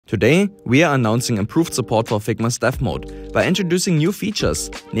Today, we are announcing improved support for Figma's Dev Mode by introducing new features,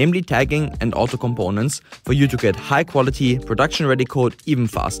 namely tagging and auto components, for you to get high-quality, production-ready code even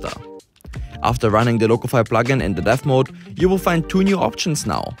faster. After running the Locofy plugin in the Dev Mode, you will find two new options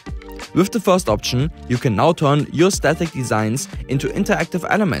now. With the first option, you can now turn your static designs into interactive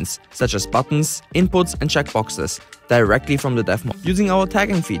elements such as buttons, inputs and checkboxes directly from the Dev Mode using our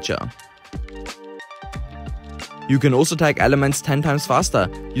tagging feature. You can also tag elements 10 times faster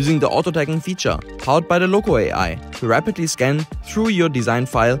using the auto-tagging feature powered by the LocoAI to rapidly scan through your design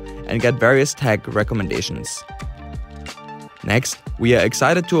file and get various tag recommendations. Next, we are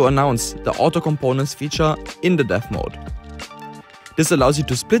excited to announce the auto components feature in the Dev Mode. This allows you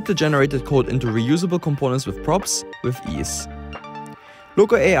to split the generated code into reusable components with props with ease.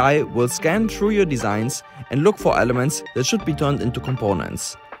 LocoAI will scan through your designs and look for elements that should be turned into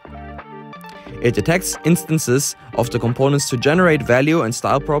components. It detects instances of the components to generate value and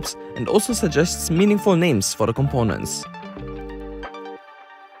style props and also suggests meaningful names for the components.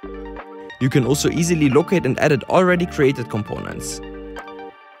 You can also easily locate and edit already created components.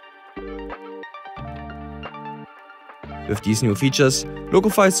 With these new features,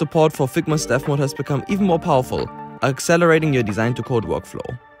 Locofy's support for Figma's Dev Mode has become even more powerful, accelerating your design to code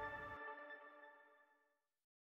workflow.